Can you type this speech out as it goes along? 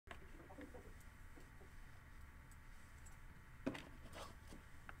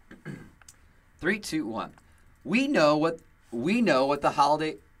3, 2, 1. We know what the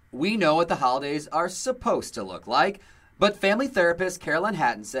holidays are supposed to look like, but family therapist Carolyn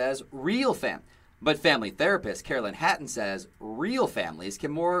Hatton says real families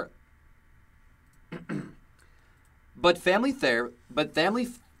can more But family therapist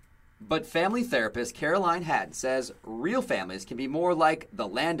Caroline Hatton says real families can be more like the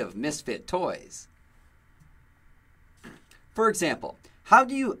land of misfit toys. For example, how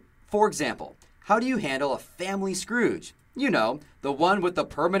do you handle a family Scrooge? You know, the one with the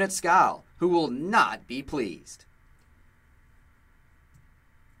permanent scowl who will not be pleased.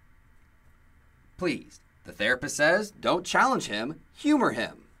 Pleased. The therapist says, don't challenge him, humor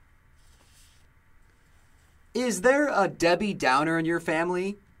him. Is there a Debbie Downer in your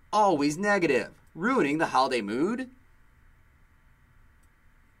family? Always negative, ruining the holiday mood?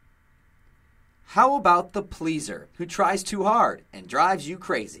 How about the pleaser who tries too hard and drives you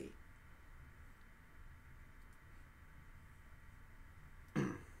crazy?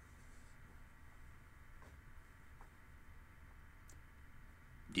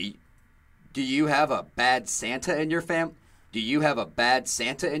 Do you have a bad Santa in your family? Do you have a bad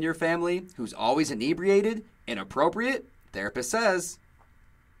Santa in your family who's always inebriated, inappropriate? Therapist says.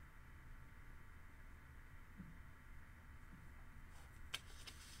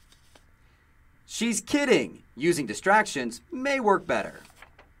 She's kidding. Using distractions may work better.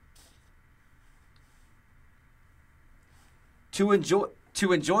 To enjoy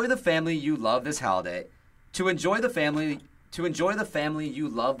the family you love this holiday. To enjoy the family you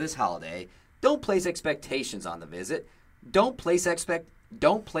love this holiday, don't place expectations on the visit. Don't place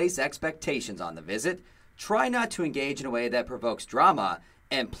expectations on the visit. Try not to engage in a way that provokes drama,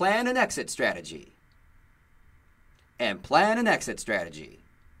 and plan an exit strategy.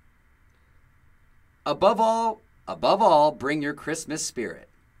 Above all, bring your Christmas spirit.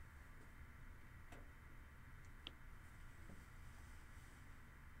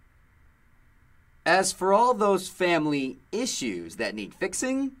 As for all those family issues that need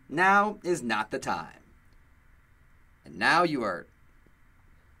fixing, now is not the time. And now you are,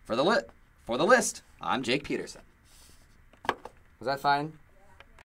 for the list, I'm Jake Peterson. Was that fine?